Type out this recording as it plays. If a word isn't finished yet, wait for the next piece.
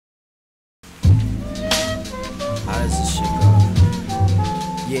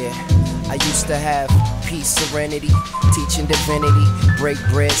Yeah, I used to have peace, serenity, teaching divinity, break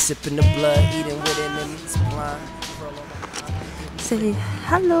bread, sipping the blood, eating with enemies, blind. Say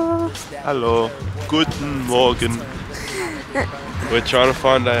hello. Hello, guten Morgen. We're trying to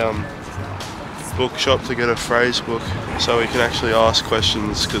find a bookshop to get a phrase book so we can actually ask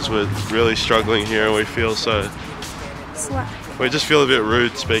questions because we're really struggling here and we just feel a bit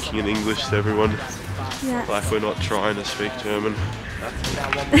rude speaking in English to everyone. Yeah. Like we're not trying to speak German. Now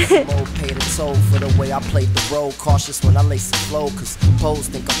I'm paid a toll for the way I played the role. Cautious when I lace the flow, cause Poles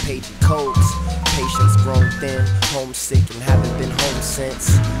think I'm paid in codes. Patience grown thin, homesick and haven't been home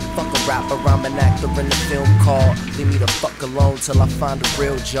since. Fuck a rapper, I'm an actor in the film called Leave Me the Fuck Alone Till I Find a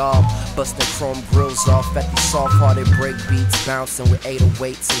Real Job. Busting chrome grills off at these soft-hearted break beats, bouncing with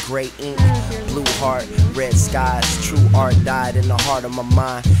 808s and gray ink. Blue heart, red skies, true art died in the heart of my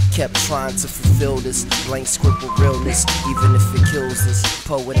mind. Kept trying to fulfill this blank script with realness, even if it kills this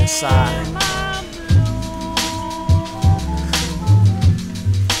poet inside.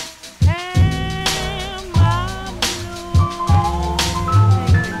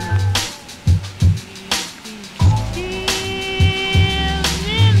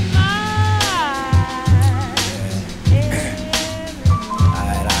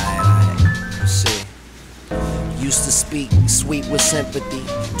 Used to speak sweet with sympathy,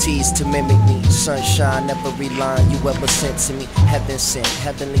 teased to mimic me. Sunshine, every line you ever sent to me. Heaven sent,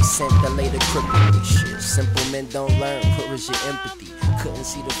 heavenly sent that later crippled me. Shit, simple men don't learn, where is your empathy? Couldn't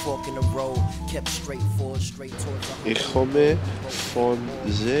see the fork in the road, kept straight forward, straight towards the Ich komme von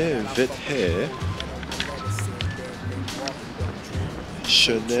sehr weit her.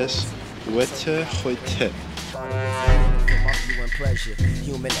 Schönes Wetter heute. Pleasure.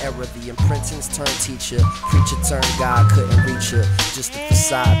 Human error, the imprinting's turned teacher. Preacher turned God, couldn't reach her. Just the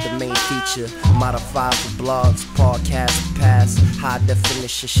facade, the main feature. Modified for blogs, podcasts, past. High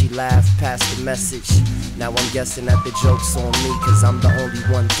definition, she laughed past the message. Now I'm guessing that the joke's on me, cause I'm the only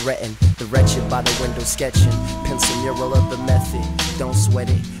one threatened. The wretched by the window sketching. Pencil mural of the method, don't sweat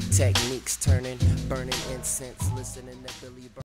it. Techniques turning, burning incense, listening to Billy